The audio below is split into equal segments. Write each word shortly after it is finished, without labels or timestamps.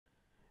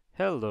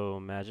Hello,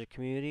 Magic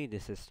Community.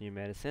 This is New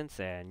Medicines,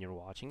 and you're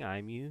watching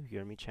I'm You,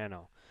 You're Me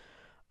channel.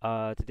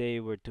 Today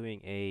we're doing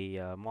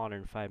a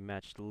modern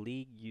five-match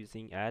league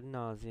using Ad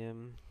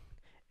Nauseam,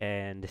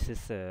 and this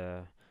is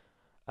a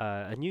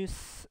new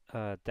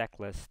deck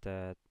list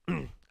that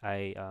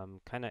I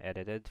kind of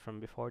edited from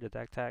before the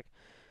deck tag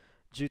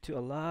due to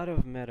a lot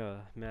of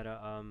meta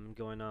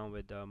going on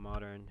with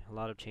modern, a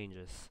lot of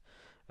changes.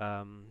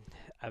 Um,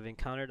 I've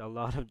encountered a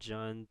lot of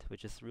Jund,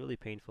 which is really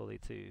painful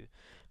to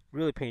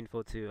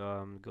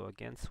go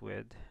against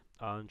with.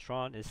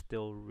 Tron is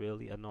still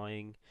really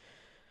annoying.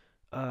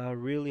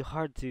 Really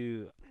hard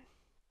to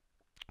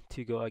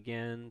go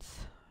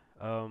against.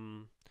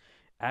 Um,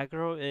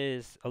 Aggro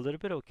is a little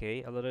bit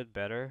okay, a little bit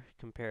better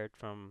compared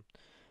from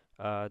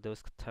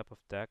those type of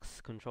decks.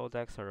 Control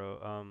decks are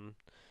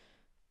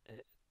eh,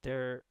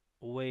 they're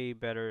way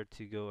better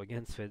to go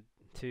against with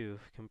too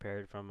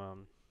compared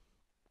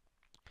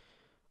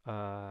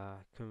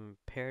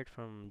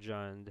from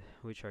Jund,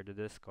 which are the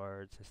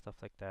discards and stuff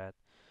like that.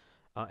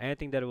 Uh,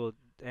 anything that will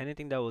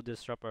anything that will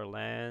disrupt our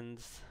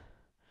lands,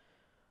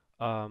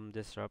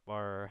 disrupt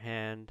our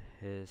hand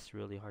is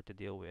really hard to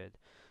deal with.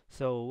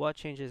 So what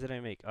changes did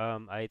I make?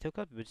 I took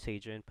out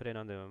Visager and put it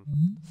on the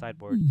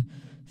sideboard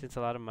since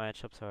a lot of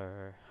matchups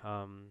are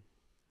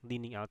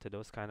leaning out to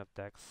those kind of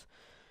decks.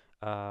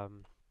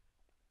 Um,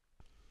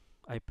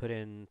 I put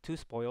in two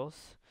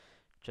spoils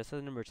just as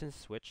an emergency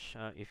switch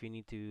if you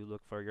need to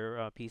look for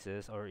your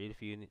pieces, or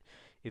if you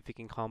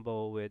can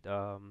combo with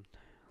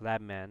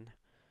Labman.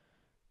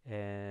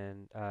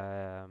 And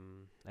I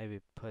will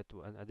put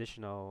an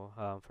additional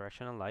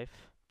fractional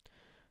life.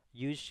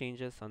 Huge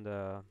changes on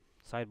the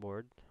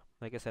sideboard.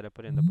 Like I said, I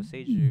put in the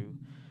Boseiju.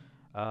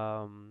 I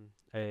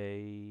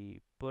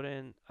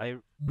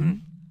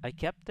I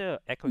kept the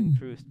Echoing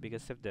Truth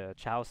because of the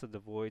Chalice of the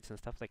Voids and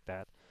stuff like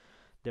that.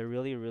 They're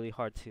really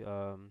hard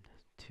to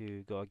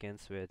go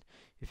against with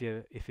if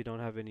you don't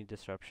have any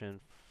disruption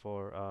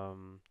for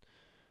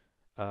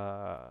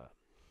uh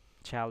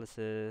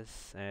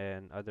chalices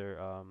and other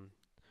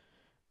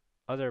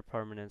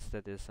permanents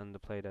that is on the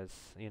play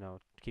that's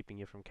keeping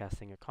you from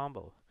casting a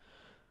combo.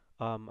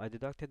 I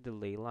deducted the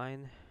ley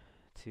line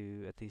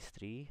to at least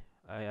three.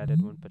 I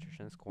added one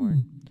Patrician's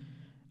Corn.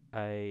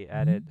 I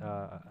added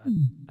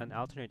an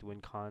alternate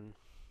win con.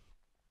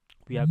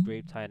 We have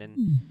Grave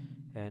Titan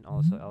and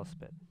also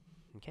Elspeth.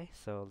 Okay,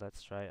 so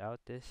let's try out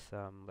this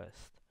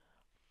list.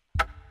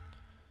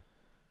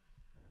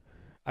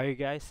 Are you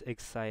guys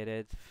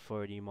excited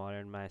for the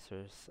Modern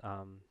Masters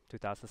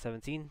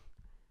 2017?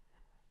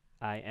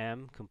 I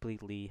am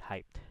completely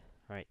hyped.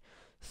 Right.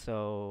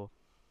 So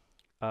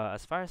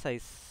as far as I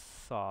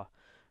saw,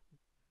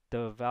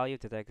 the value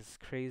of the deck is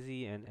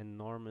crazy and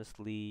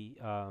enormously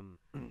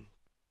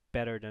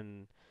better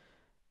than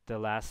the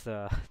last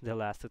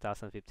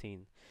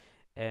 2015.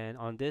 And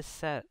on this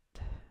set,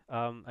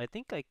 I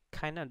think I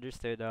kind of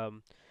understood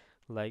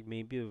like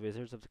maybe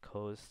Wizards of the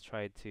Coast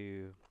try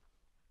to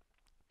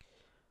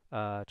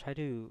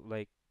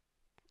like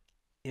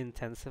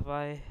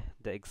intensify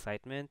the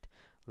excitement.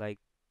 Like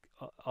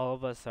all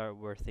of us are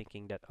were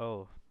thinking that,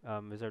 oh,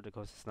 Wizard of the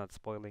Coast is not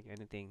spoiling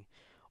anything,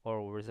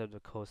 or Wizard of the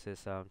Coast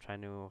is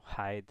trying to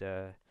hide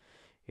the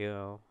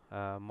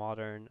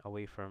modern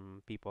away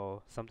from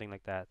people, something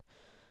like that.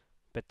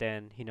 But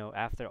then,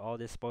 after all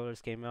these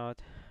spoilers came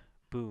out,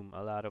 boom,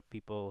 a lot of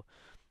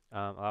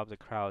the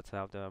crowds, a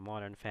lot of the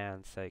modern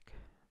fans, like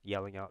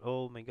yelling out,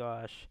 "Oh my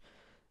gosh,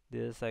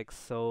 this is like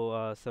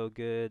so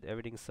good!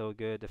 Everything's so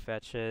good. The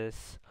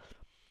fetches,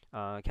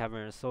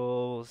 Cavern of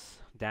Souls,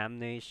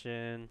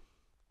 Damnation,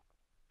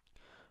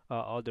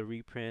 all the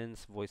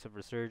reprints, Voice of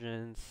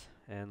Resurgence,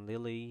 and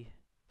Lily,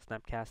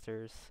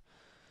 Snapcasters."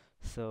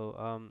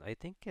 So I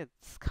think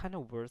it's kind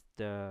of worth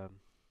the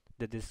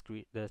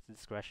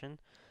discretion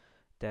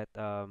that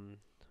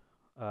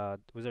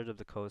Wizard of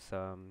the Coast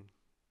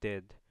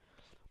did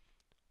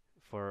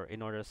for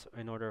in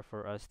order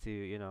for us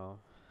to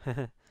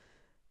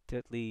to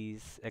at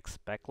least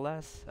expect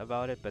less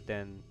about it, but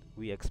then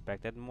we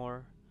expected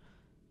more.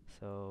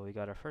 So we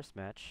got our first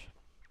match,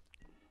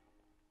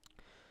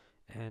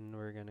 and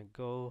we're gonna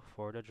go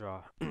for the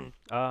draw.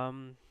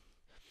 um,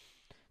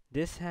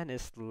 this hand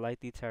is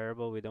slightly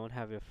terrible. We don't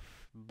have a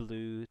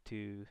blue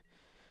to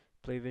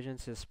play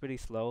visions. Is pretty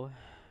slow.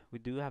 We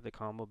do have the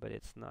combo, but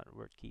it's not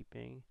worth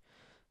keeping.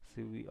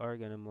 So we are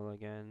gonna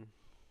mulligan.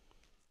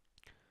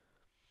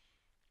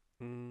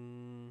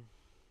 Mm,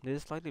 this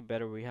is slightly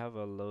better. We have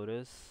a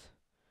Lotus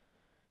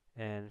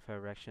and for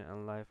erection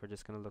and life. We're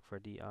just gonna look for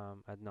the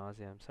ad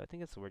nauseam. So I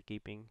think it's worth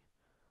keeping,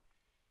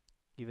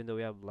 even though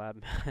we have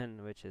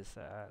Labman, which is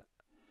I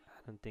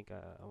don't think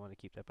I want to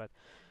keep that. But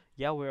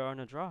yeah, we're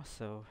on a draw,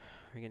 so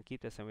we're gonna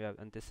keep this, and we have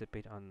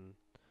anticipate on.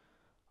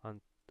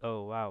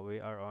 Oh wow, we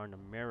are on a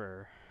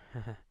mirror.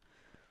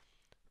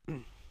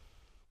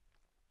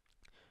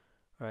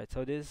 Alright,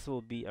 so this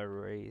will be a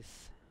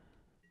race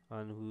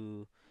on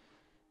who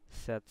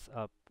sets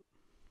up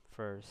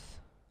first.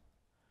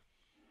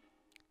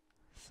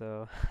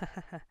 So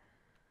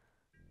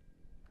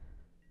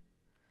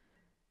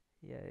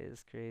Yeah,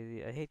 it's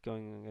crazy. I hate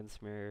going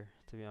against Mirror,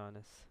 to be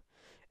honest.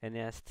 And it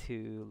has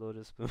two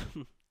Lotus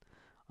Moon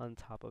on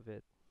top of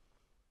it.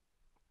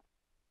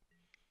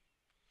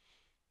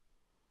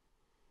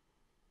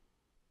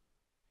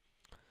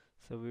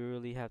 So we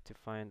really have to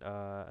find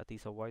at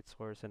least a white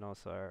source and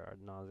also our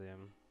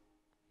Nauseam.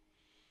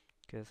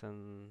 Because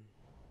on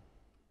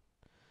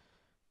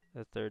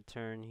the third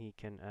turn he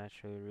can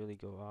actually really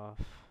go off.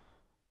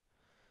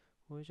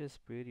 Which is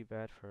pretty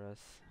bad for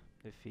us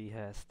if he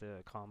has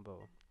the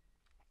combo.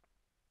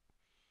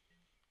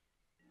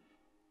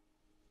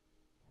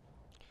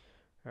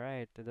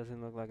 Alright, that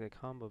doesn't look like a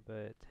combo,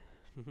 but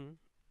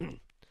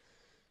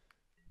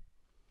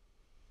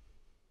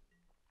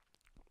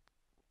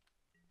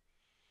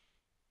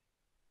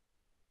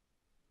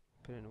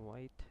put in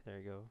white. There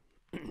you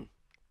go.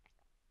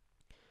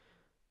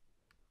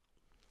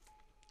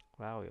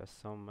 Wow, we have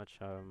so much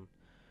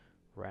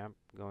ramp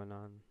going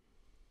on.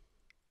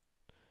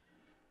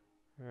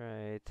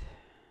 Right.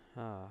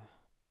 Ah,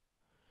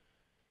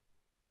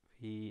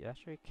 we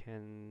actually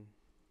can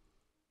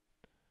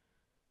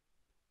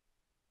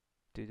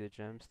do the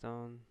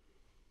gemstone.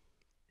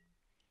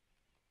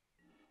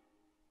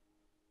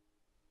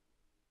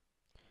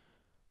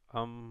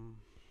 Um,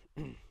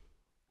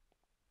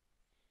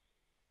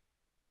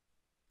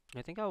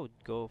 I think I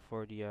would go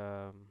for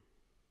the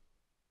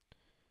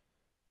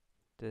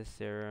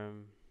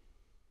serum,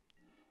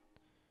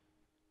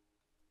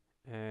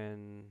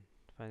 and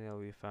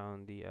finally we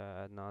found the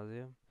ad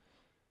nauseam.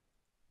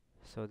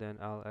 So then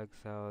I'll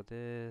exile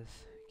this,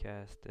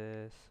 cast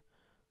this.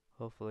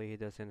 Hopefully he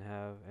doesn't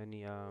have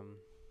any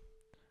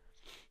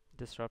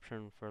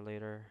disruption for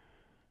later,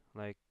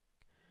 like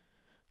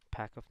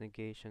pack of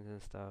negations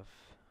and stuff.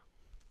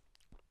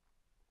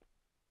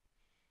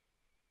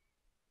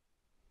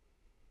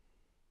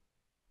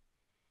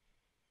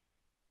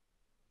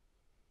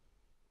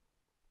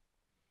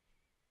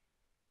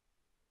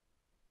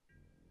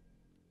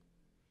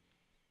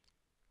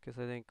 Because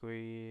I think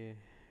we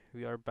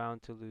are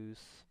bound to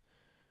lose.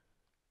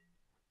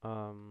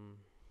 Um,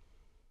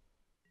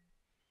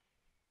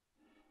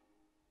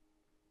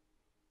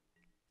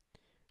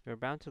 we're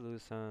bound to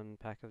lose on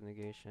pack of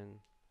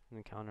negation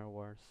and counter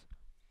wars.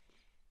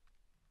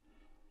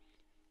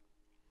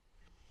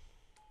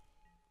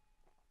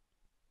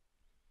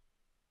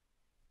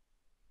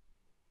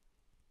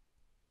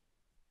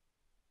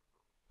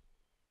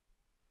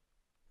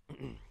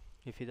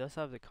 If he does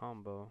have the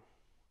combo,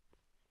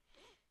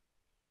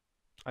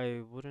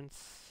 I wouldn't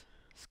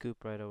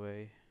scoop right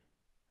away.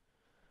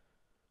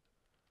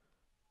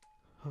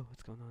 Oh,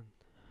 what's going on?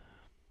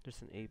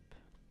 There's an ape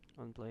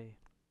on play.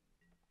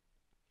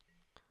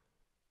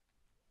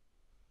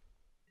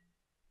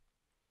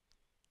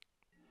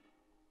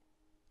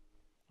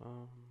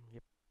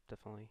 Yep,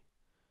 definitely.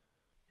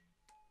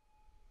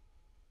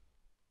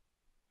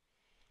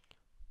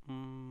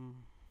 Mm,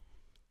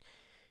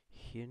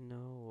 you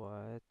know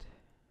what?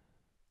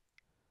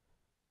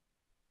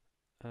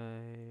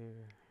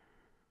 I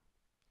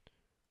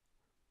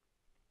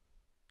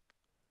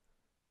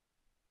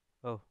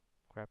oh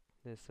crap.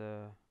 This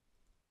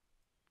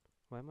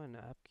why am I on the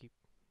app keep?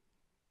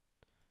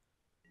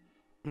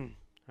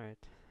 Alright.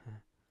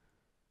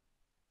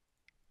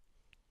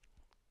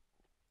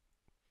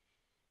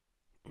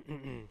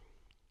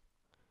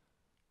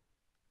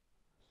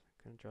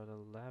 Gonna draw the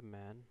lab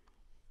man.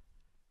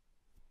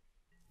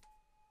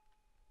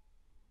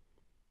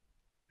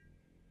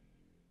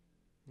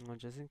 Well,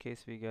 just in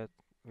case we get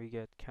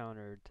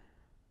countered.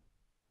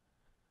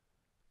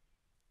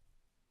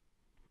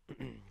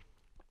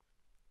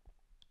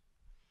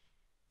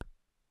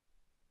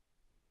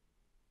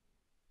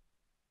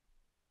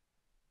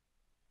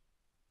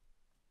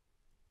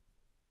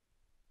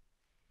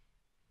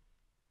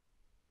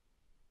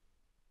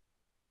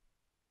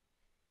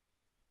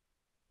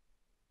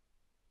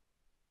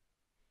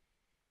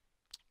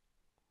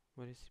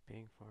 What is he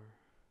paying for?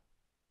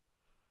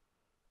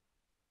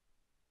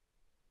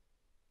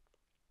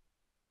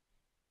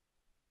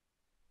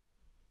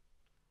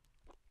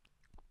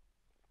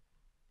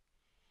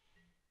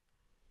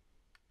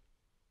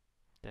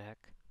 The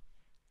heck?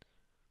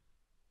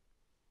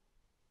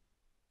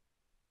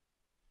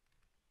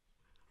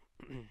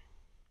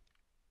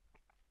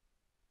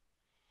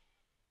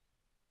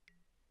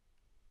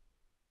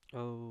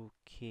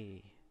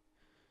 Okay.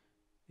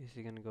 Is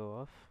he gonna go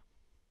off?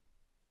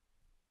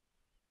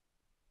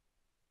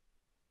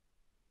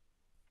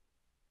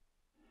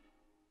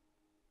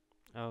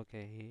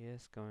 Okay, he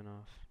is going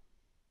off.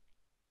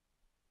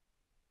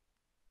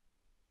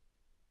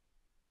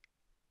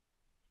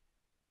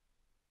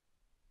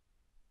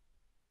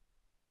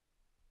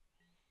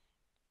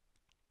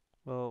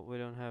 Well, we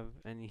don't have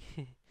any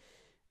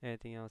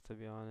anything else to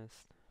be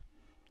honest.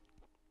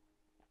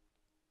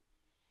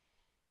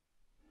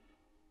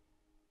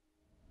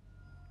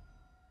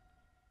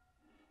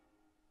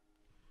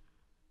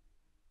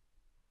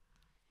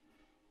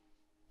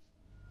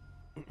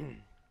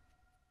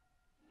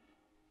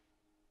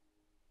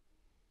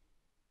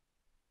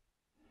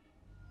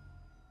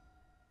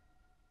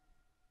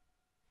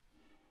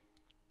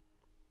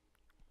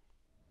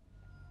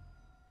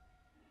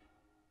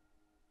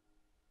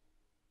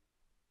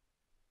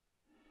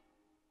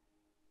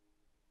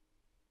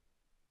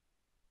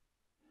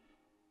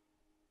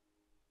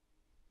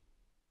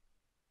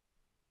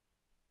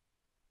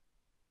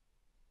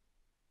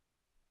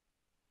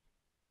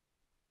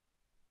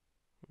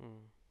 Mm.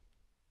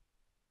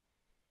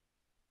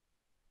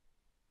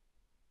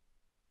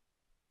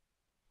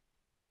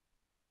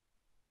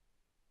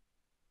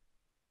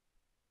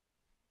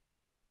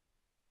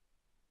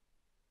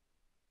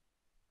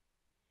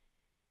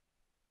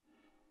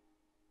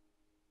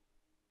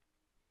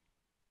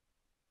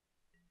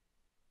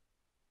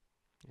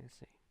 I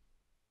see.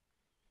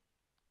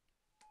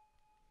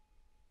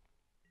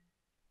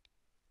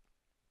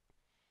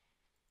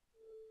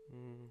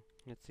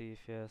 Let's see if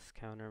he has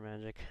counter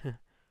magic.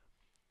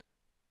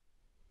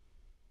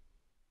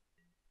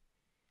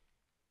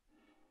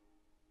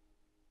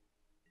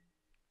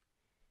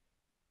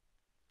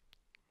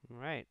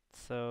 Right,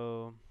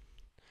 so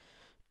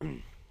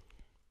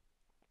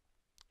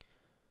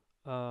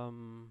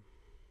um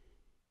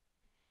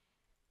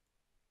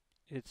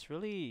it's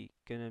really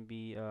gonna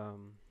be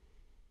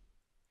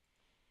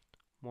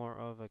more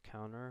of a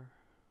counter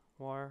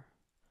war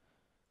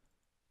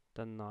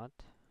than not.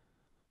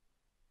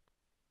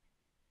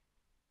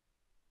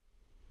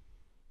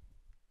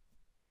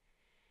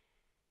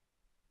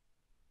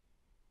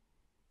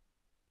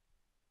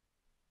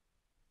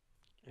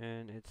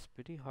 And it's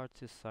pretty hard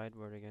to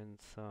sideboard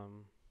against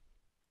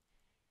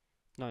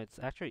no, it's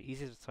actually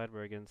easy to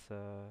sideboard against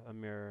a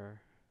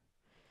mirror.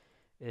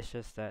 It's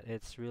just that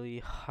it's really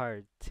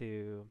hard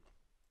to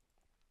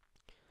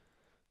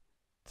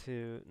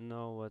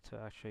know what to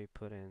actually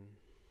put in,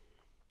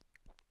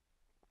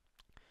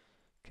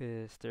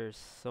 because there's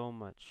so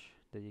much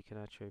that you can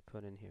actually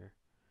put in here.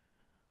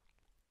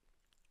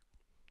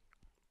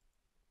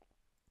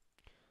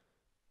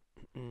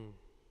 Mm.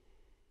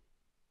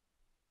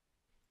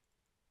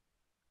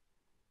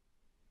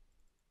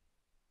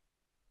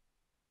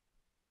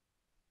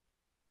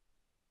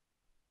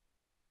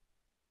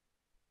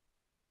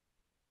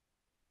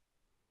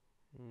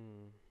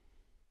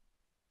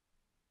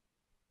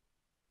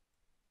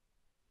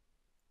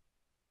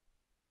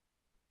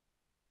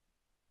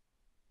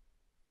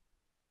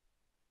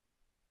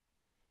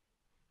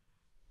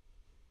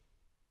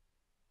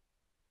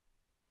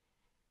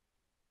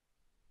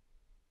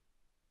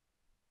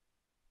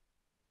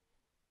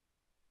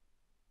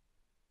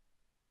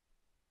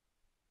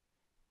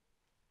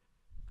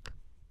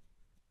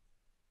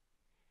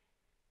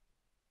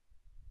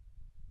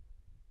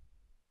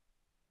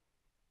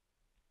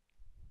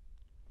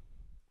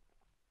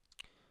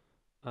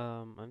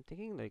 I'm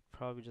thinking like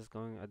probably just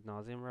going ad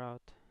nauseam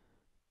route,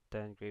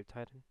 then Grave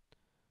Titan.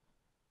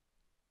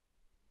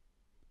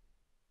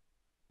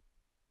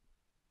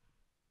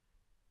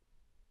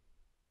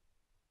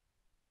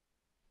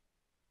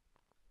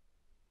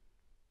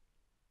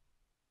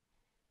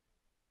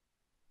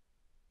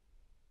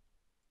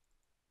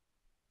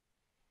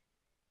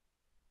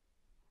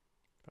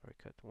 Probably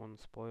cut one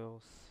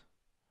spoils.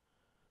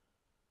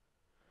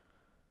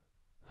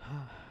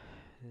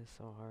 It is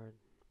so hard.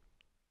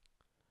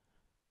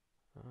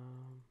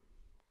 Um,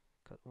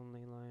 cut one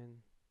ley line.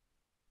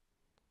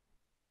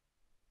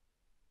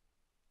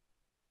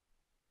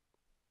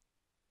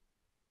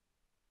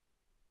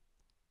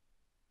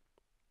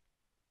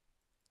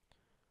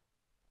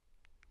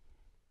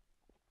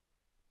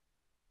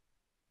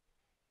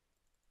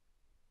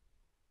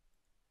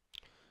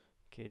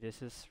 Okay,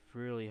 this is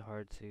really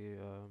hard to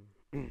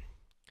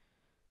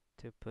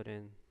put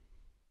in.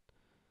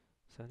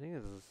 So I think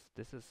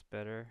this is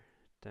better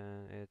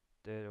than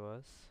it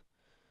was.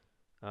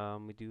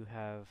 We do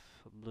have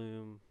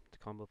Bloom, the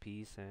combo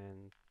piece,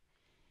 and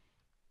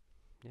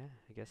yeah,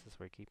 I guess it's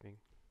worth keeping.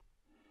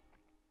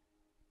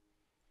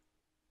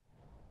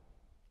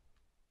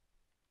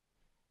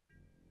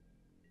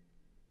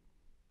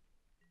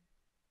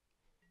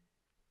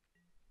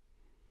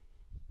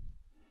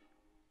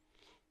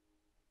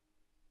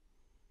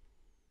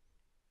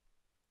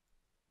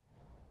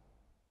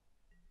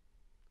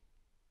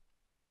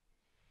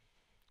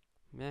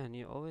 Man,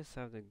 you always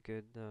have the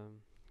good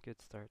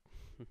start.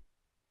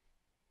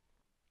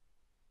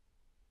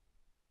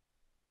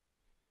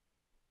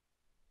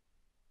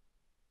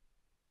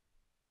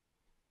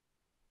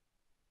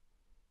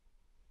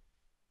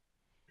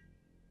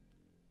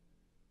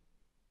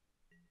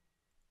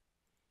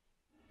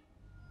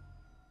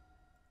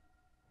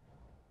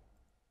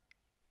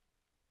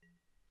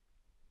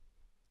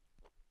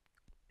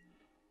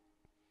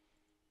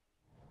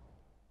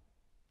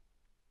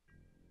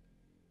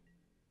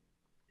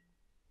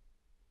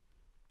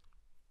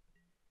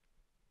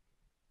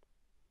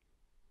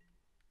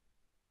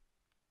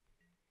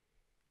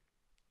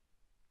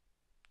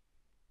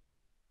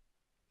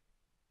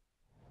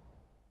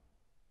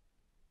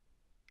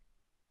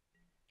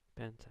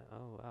 Penta.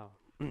 Oh wow.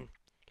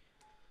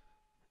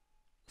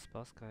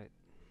 Spell's Guide.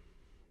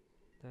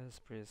 That is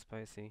pretty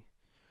spicy.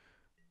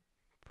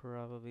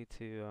 Probably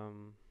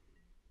to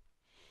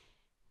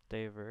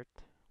divert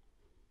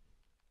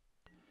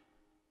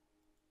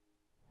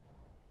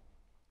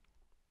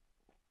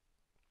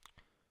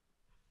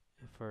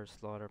for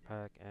Slaughter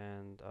Pack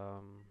and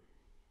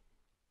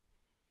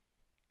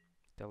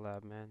the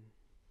Lab Man.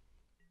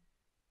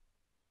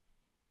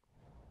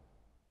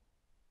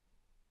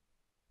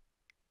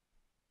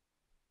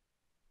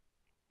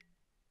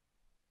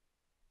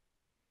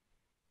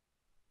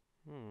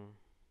 Hmm.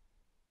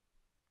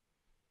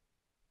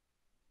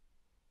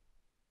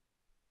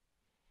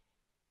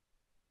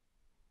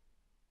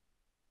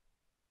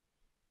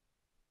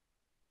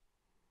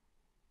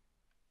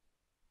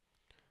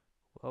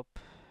 Well,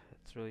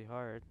 it's really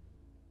hard.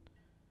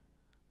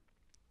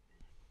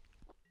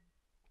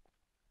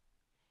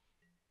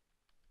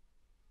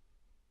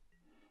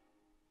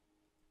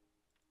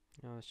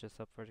 No, it's just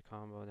up for the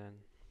combo then.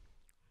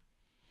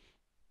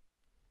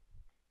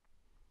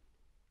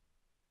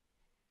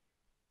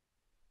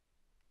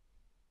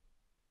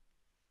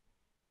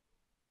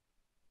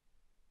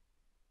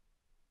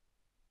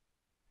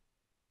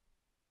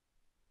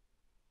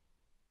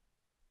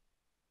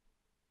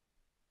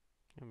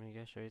 I mean, I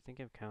guess, are you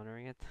thinking of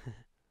countering it?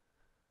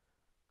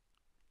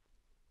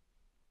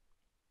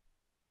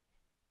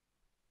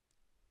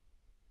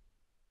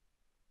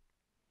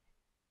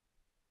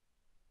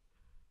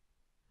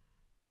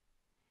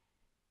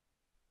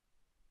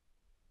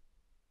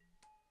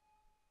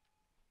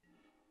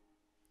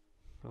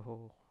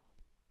 Oh.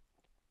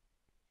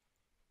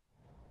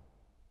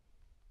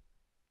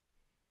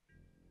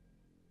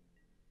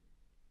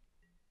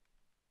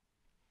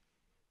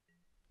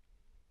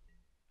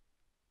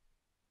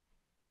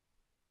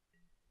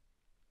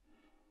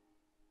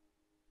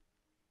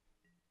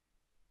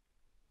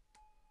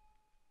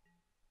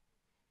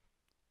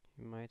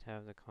 He might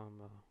have the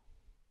combo.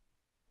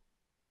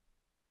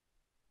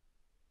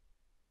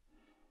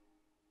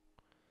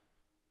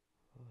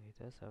 Oh,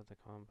 he does have the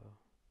combo.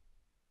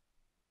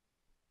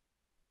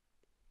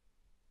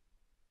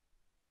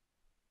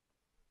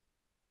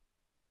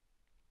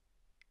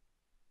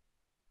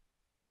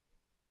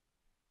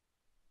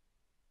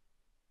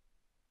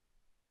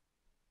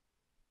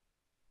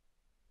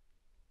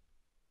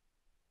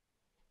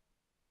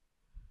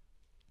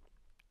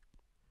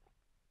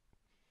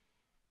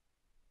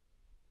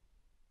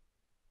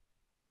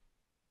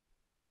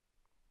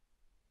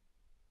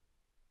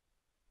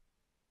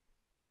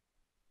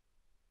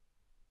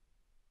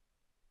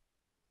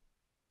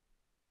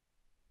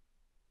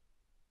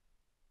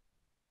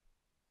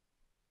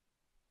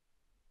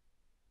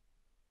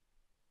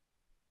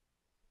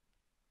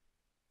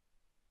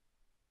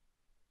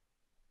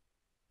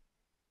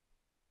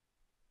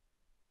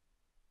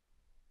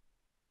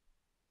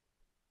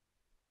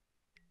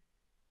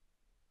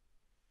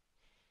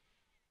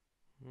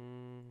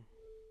 Hmm.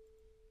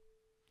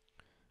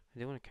 I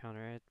do want to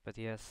counter it, but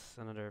yes,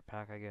 another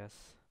pack, I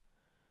guess.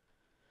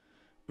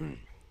 And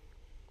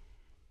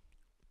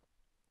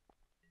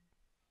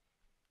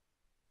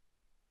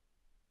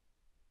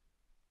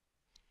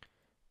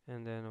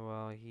then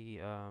while he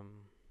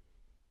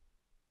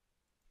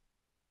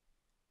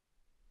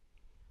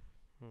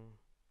hmm,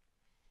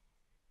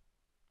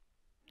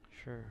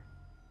 sure.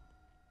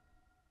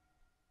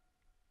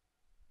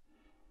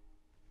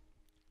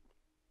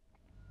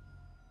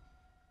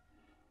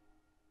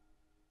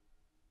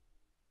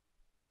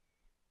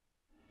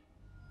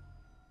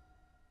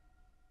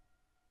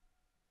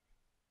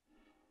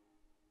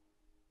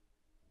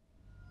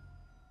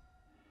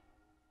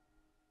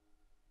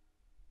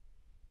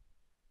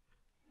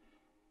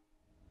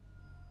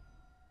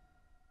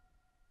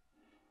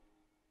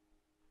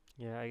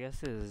 Yeah, I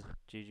guess it is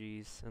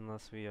GG's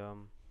unless we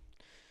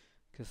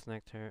cause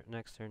next turn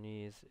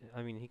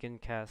I mean he can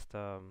cast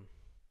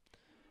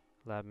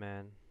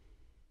Labman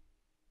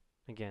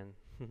again.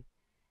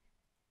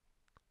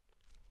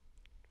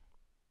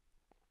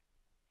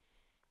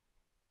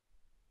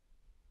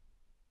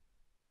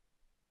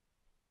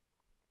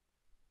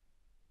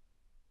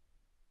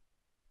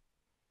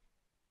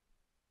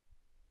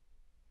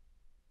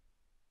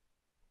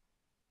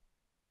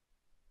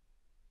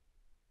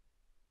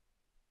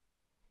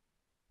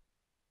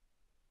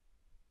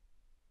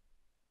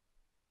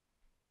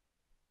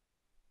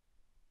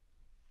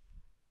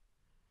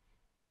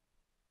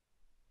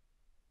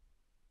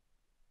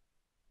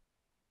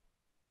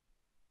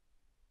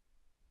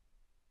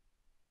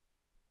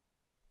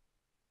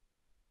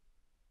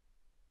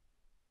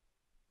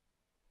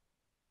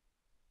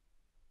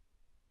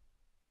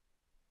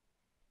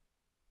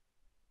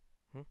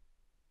 Hmm?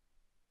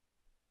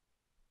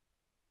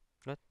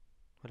 What?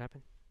 What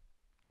happened?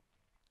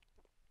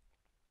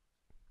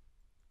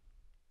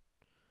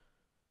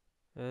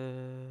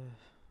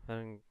 I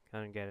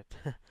don't get it.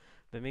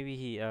 But maybe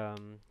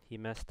he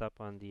messed up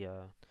on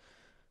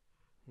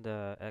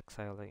the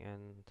exiling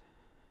and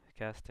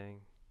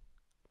casting.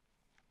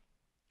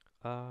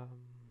 Um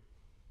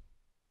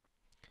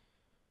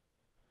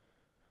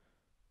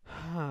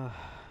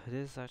it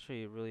is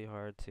actually really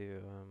hard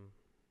to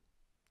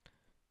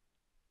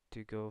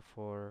go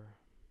for.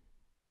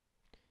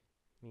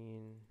 I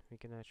mean, we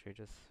can actually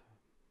just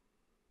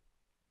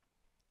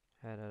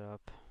add it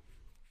up.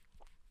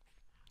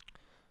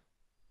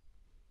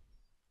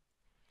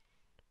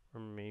 Or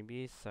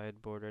maybe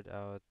sideboarded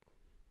out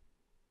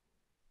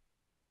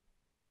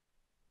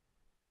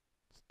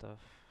stuff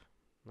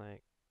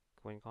like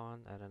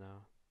Wincon. I don't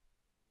know.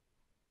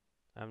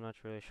 I'm not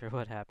really sure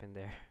what happened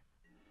there.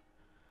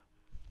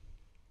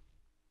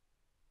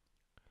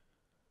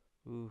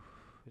 Ooh,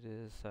 it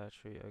is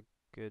actually a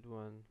good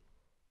one.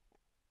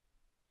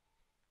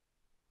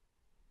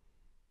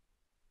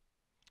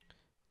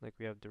 Like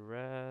we have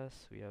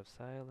duress, we have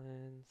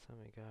silence. Oh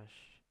my gosh,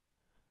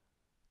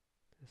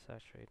 this is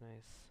actually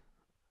nice.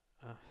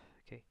 Ah,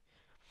 okay.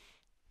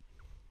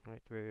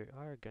 Right, we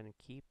are gonna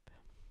keep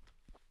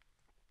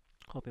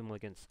hoping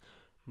mulligans.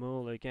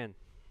 Mulligan,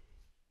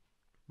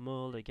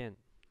 mulligan.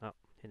 Oh,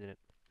 he did it.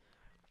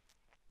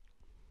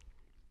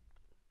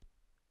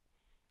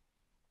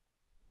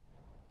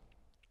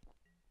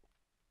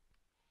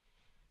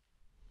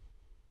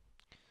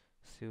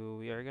 So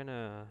we are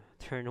gonna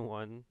turn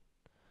one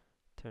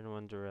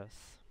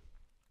duress,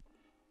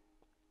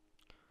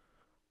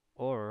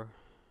 or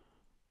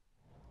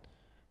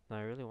no,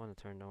 I really want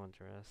to turn one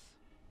duress.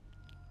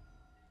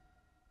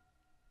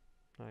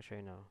 No,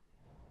 actually no.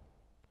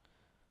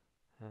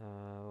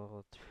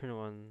 We'll turn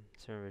one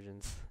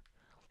Visions.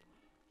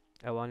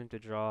 I want him to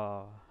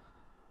draw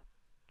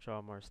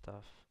more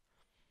stuff.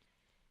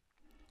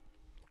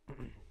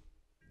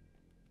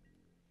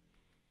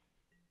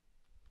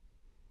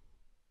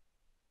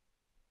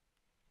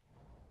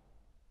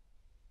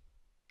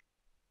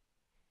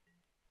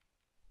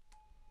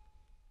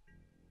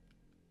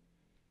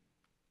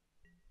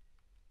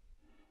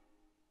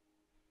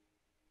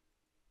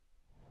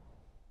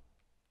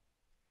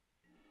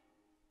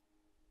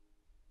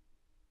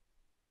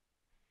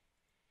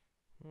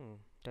 Hmm,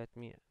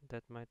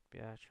 that might be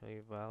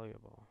actually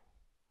valuable.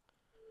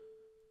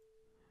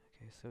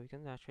 Okay, so we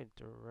can actually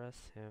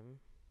duress him.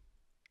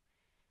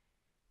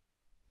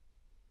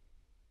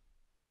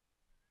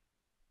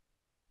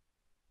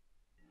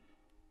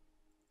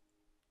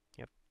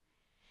 Yep.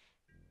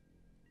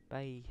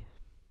 Bye.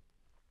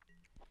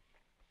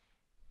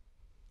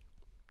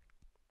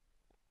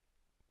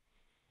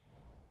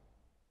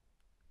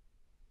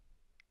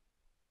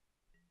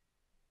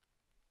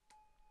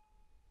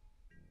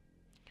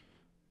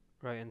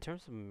 Right, in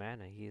terms of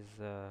mana, he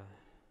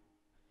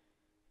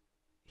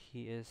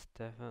is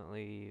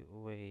definitely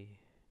way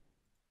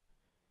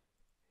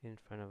in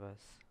front of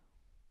us.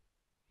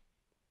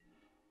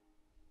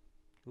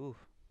 Ooh.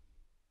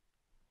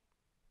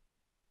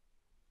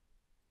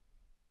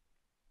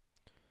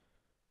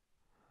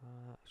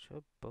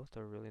 Actually, both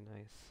are really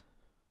nice.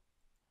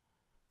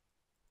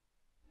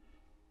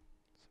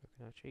 So we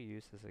can actually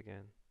use this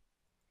again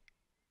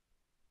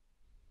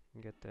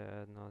and get the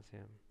ad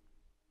nauseam.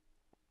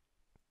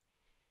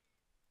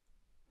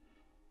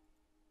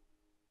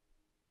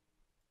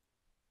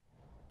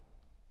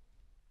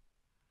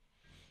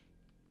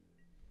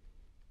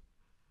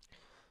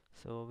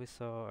 So what we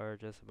saw are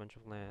just a bunch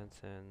of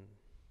lands and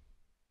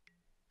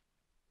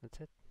that's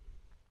it.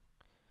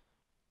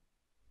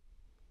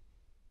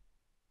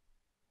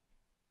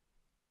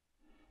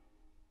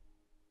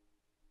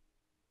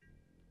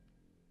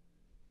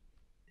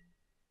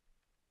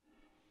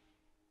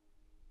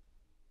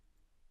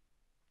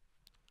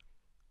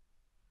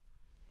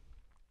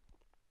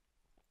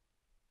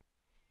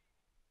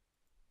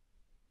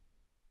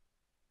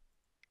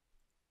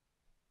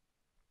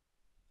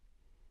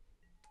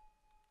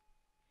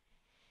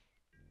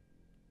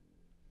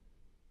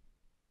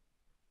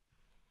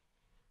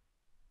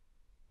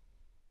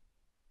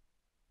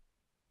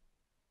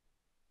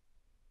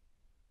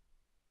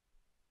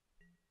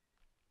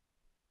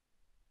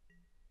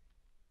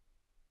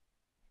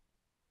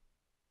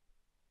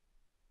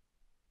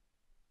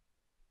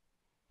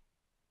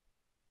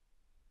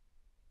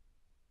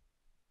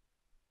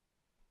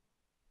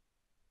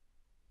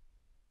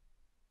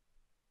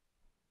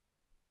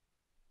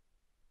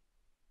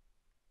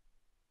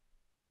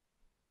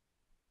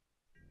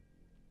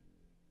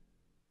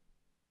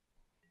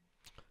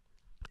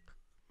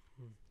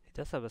 He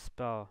does have a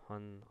spell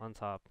on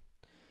top.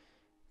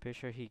 Pretty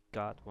sure he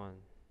got one.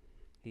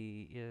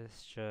 He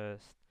is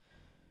just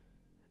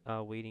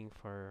waiting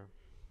for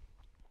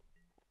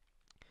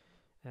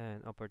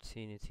an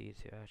opportunity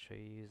to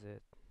actually use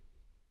it.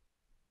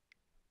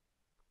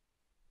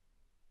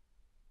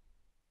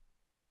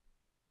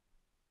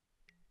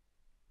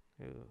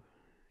 Ooh,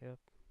 yep.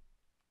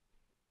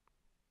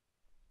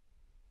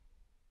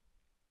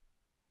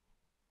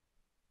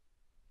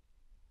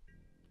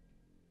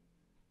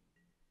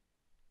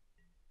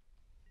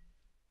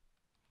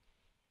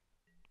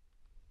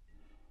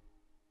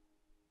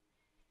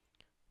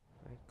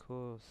 Right,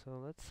 cool. So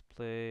let's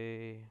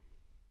play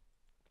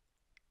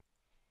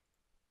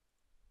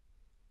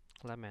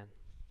Lemon.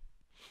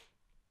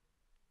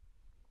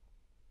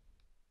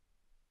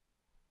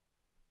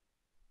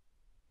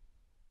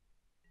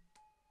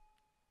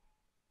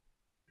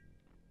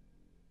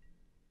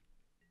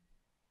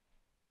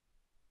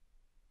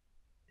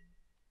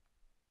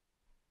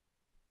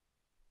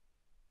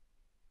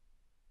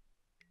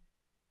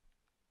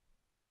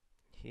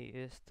 He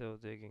is still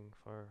digging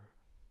for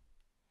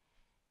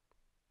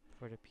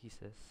the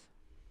pieces.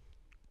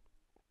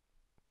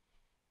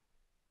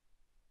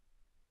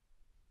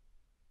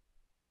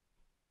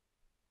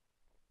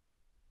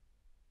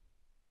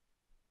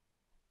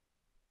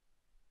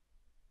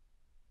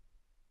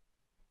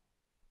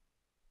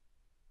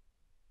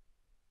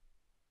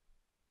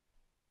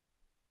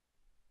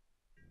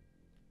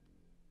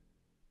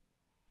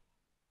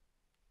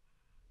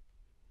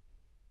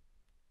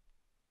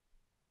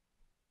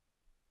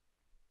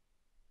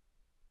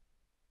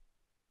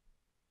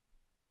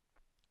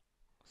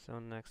 So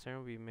next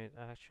turn we might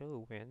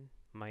actually win.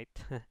 Might.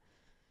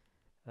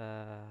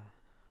 uh,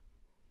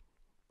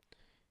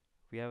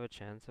 we have a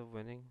chance of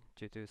winning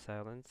due to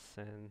silence,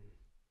 and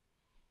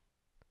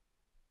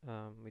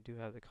we do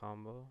have the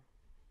combo.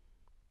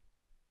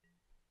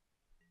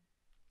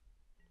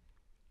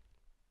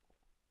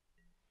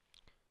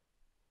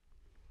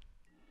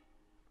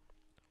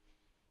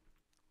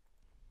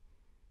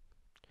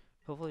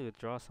 Hopefully we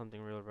draw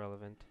something real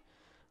relevant.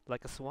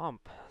 Like a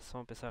swamp.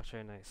 Swamp is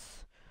actually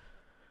nice.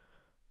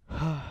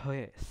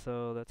 Okay,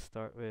 so let's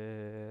start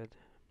with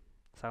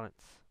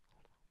silence.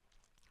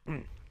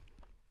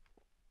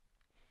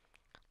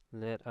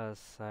 Let us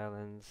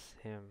silence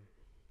him.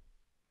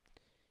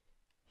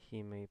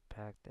 He may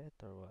pack that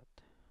or what?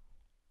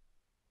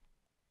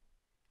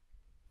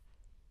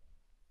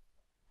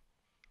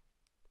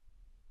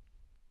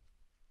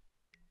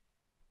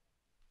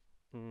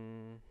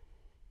 Mm,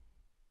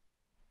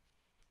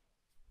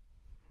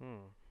 hmm.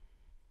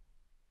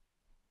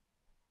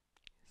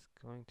 He's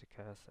going to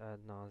cast ad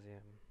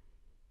nauseam.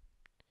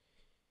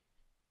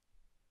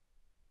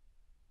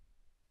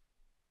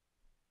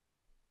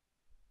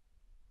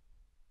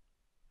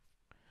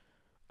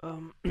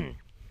 Um,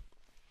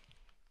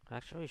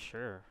 actually,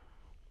 sure.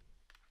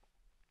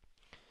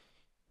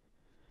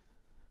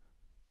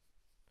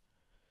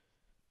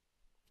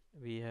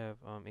 We have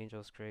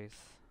Angel's Grace.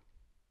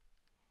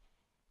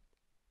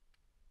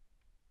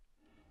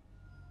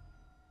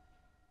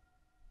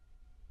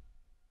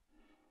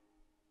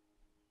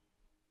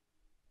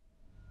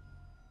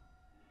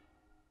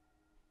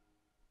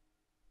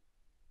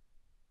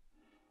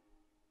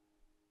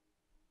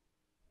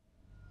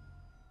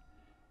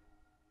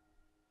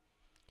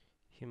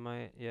 He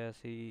might, yes,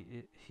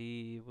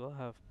 he will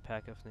have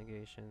pack of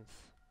negations.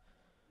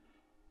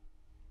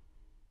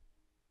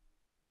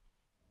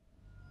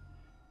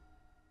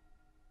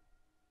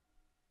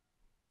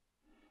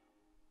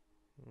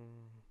 Mm,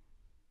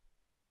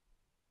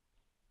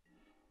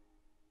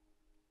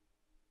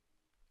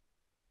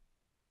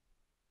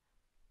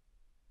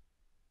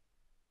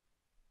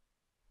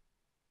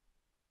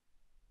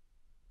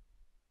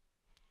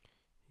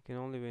 you can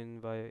only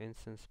win via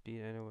instant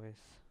speed, anyways.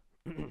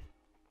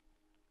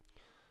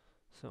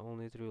 So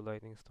only through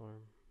lightning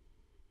storm.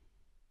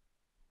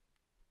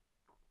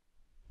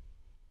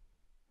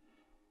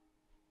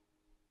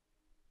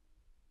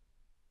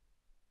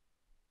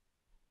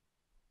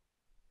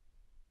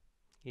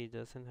 He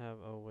doesn't have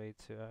a way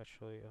to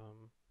actually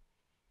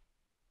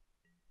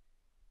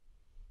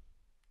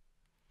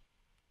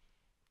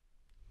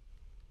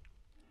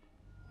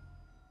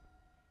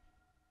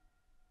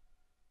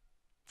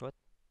What?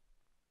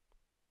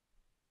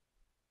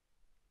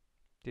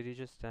 Did he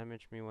just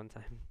damage me one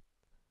time?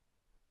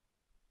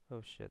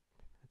 Oh shit.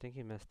 I think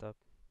he messed up.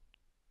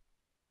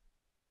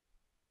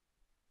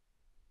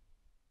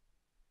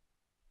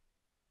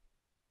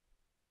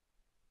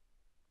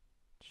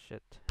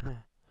 Shit.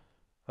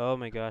 Oh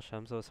my gosh,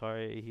 I'm so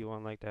sorry he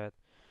won like that.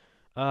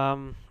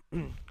 Um,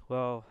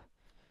 well,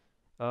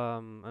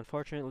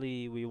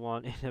 unfortunately we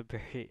won in a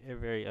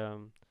very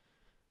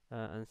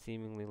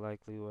unseemingly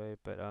likely way.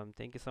 But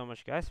thank you so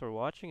much, guys, for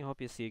watching. I hope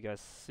you see you guys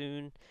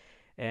soon.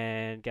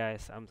 And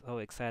guys, I'm so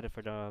excited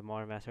for the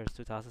Modern Masters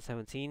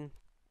 2017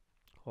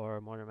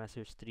 or Modern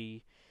Masters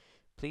 3.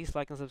 Please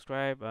like and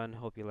subscribe, and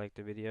hope you liked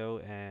the video.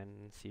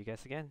 And see you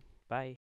guys again. Bye.